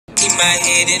my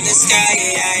head in the sky.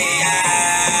 I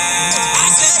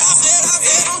said, I'm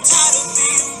tired of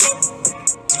being broke.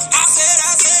 I said,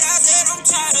 I'm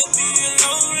tired of being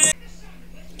lonely.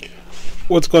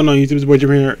 What's going on, YouTube? It's your boy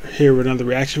Jim here with another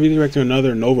reaction video, reacting to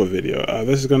another Nova video.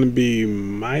 This is going to be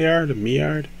M.I.A.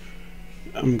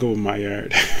 I'm going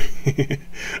with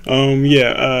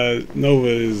M.I.A. Nova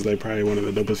is like probably one of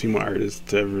the dopest female artists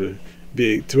to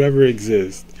ever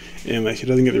exist, and like she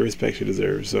doesn't get the respect she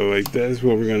deserves. So like that's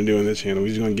what we're gonna do on this channel. We're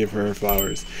just gonna give her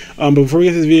flowers. But before we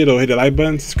get to this video, hit the like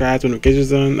button, subscribe, turn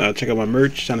notifications on, check out my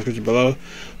merch down in the description below.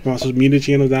 My social media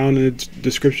channel down in the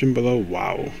description below.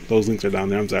 Wow, those links are down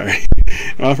there. I'm sorry.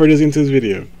 Without further ado, into this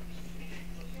video.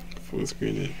 Full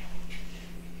screen it.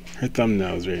 Her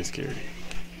thumbnail is very scary.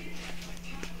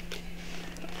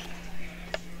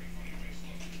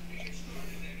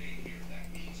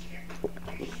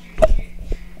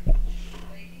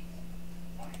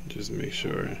 Just make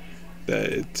sure that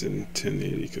it's in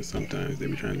 1080 because sometimes they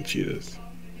be trying to cheat us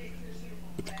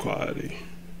with the quality.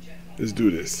 Let's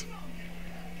do this.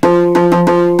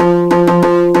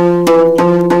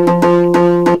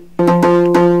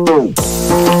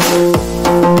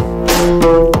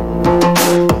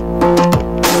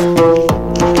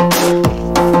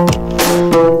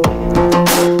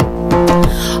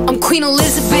 I'm Queen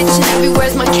Elizabeth and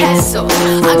everywhere's my castle.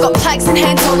 I got plaques and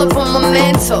hands all up on my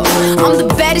mantle. I'm the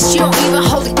baddest, you don't even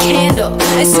hold a candle.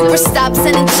 And super stops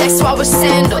and injects while we're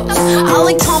sandals. I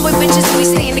like tomboy bitches, we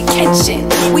stay in the kitchen.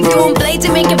 We doing blades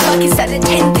and making buckets out of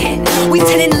 10-10. We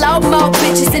telling loud mouth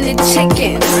bitches and the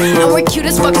chickens. And we're cute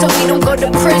as fuck so we don't go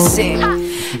to prison.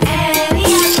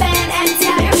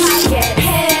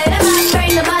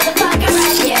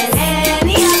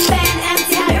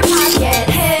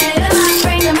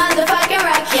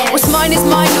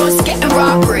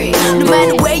 No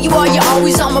matter where you are, you're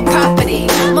always on my property.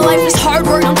 My life is hard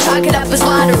work, don't chalk it up as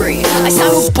lottery. I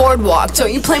sign with Boardwalk,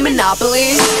 don't you play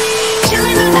Monopoly?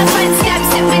 Chillin' on that front step,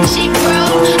 sippin' cheap bro.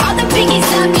 All the biggies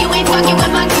up, you ain't fucking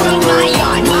with my crew. My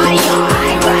yard, I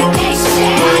run this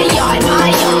shit. My yard,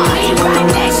 I run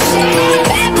this shit.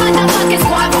 Bad motherfuckers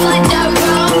want flood the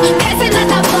room. There's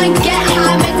another blunt, get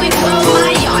high, make we blow.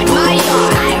 My yard,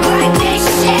 I run this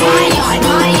shit. My yard,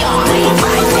 I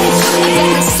run this shit. I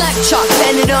got a slack chalk,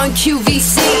 bending on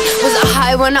QVC. Was I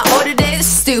high when I ordered it?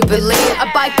 Stupidly. I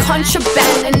buy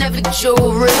contraband and never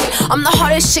jewelry. I'm the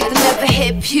hardest chick that never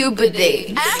hit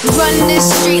puberty. Run this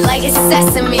street like it's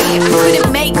sesame. I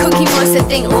couldn't make Cookie Monster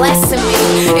think less of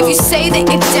me. If you say that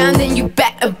you're down, then you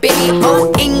better be.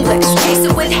 Oh, English, chase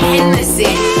it with Hennessy.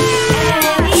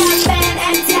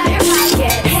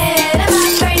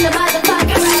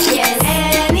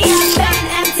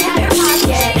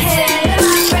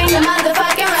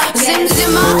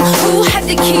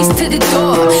 The keys to the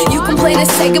door. You can play the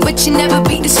Sega, but you never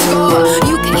beat the score.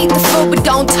 You can eat the food, but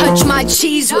don't touch my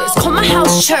cheese whiz. Call my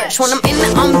house church when I'm in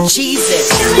the Jesus.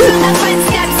 Chillin' on the front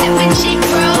steps, sippin' cheap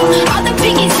bro. All the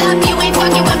biggies up, you ain't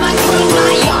fucking with my crew.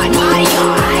 My yard, I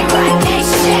run this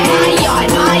shit. My yard,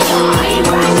 I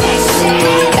run this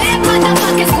shit. Bad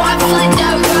motherfuckers want flood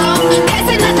the room.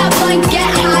 There's another blunt, get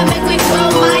high, make we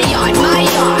blow. My yard,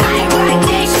 I run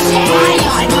this shit. My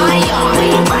yard, I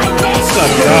run this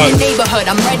shit.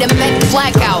 Neighborhood, I'm ready to make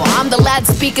blackout. I'm the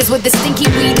loudspeakers with the stinky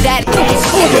weed that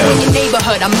in your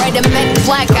neighborhood, I'm ready to make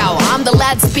blackout. I'm the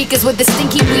loudspeakers with the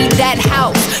stinky weed that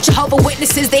house. Jehovah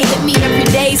Witnesses, they hit me every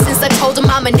day since I told them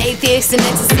I'm an atheist and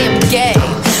it's a I'm gay.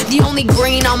 The only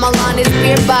green on my lawn is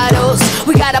beer bottles.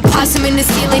 We got a possum in the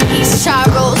ceiling, East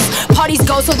Charles. Parties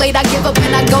go so late, I give up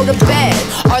and I go to bed.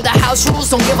 Are the house rules,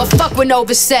 don't give a fuck what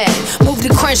Nova said. Move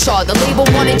to Crenshaw, the label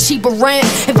wanted cheaper rent.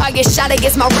 If I get shot, I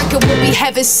guess my record will be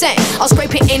heaven sent. I'll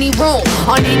scrape in any room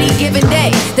on any given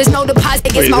day. There's no deposit, I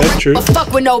guess my record, but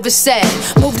fuck what Nova said.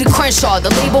 Move to Crenshaw, the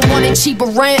label wanted cheaper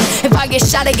rent. If I get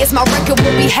shot, I guess my record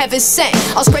will be heaven sent.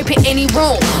 I'll scrape in any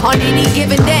room on any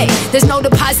given day. There's no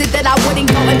deposit that I wouldn't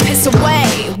go and piss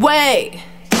away.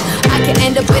 I could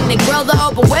end up in the grill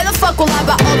though, but where the fuck will I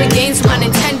buy all the games for my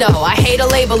Nintendo? I hate a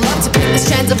label, love to pick the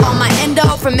strands up on my endo.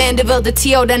 From Mandeville to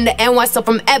T.O. then to NY, so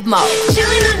from Edmo.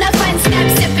 Chillin' on the front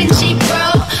steps, sippin' cheap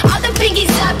bro. All the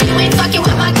pinkies up, you ain't fucking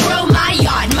with my crew. My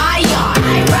yard,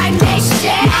 I run this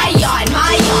shit. My yard,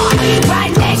 I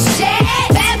run this shit.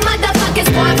 Bad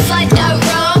motherfuckers want flood the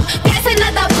room. Pass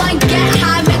another blunt, get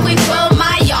high, make we blow.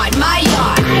 My yard, I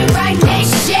run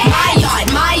this shit.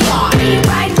 My yard, we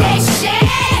run this shit.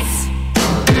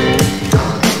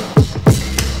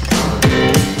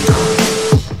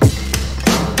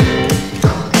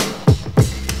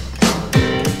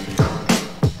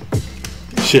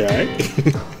 Shit, alright?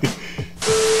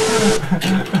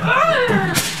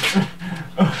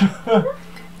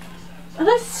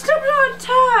 Let's step on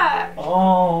top.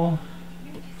 Oh.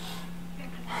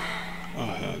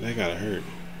 Oh, that gotta hurt.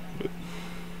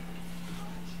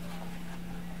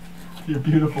 Your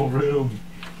beautiful room.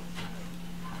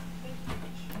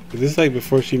 Is this like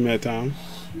before she met Tom?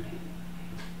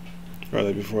 Or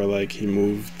like before like he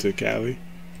moved to Cali?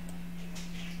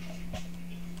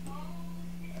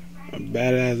 A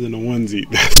badass in a onesie.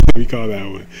 That's what we call that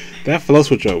one. That flow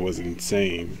switch up was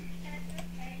insane.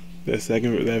 That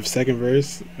second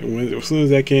verse, as soon as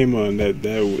that came on,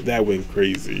 that went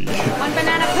crazy. One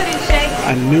banana pudding shake.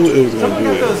 I knew it was gonna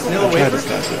do it. those vanilla I tried to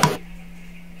wafers? stop it.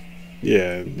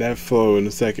 Yeah, that flow in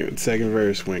the second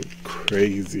verse went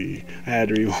crazy. I had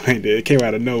to rewind it. It came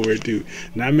out of nowhere too.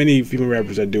 Not many female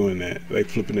rappers are doing that, like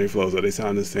flipping their flows, so they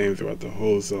sound the same throughout the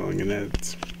whole song, and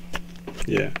that's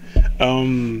yeah.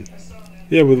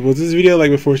 Yeah, was this video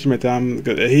like before she met Tom?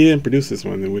 'Cause he didn't produce this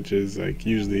one, which is like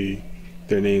usually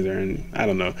their names are in. I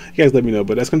don't know. You guys let me know.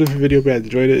 But that's gonna do for the video. If you guys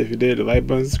enjoyed it, if you did, the like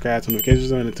button, subscribe, turn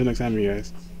notifications on. Until next time, you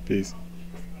guys. Peace.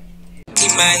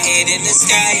 Keep my head in the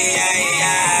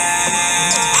sky,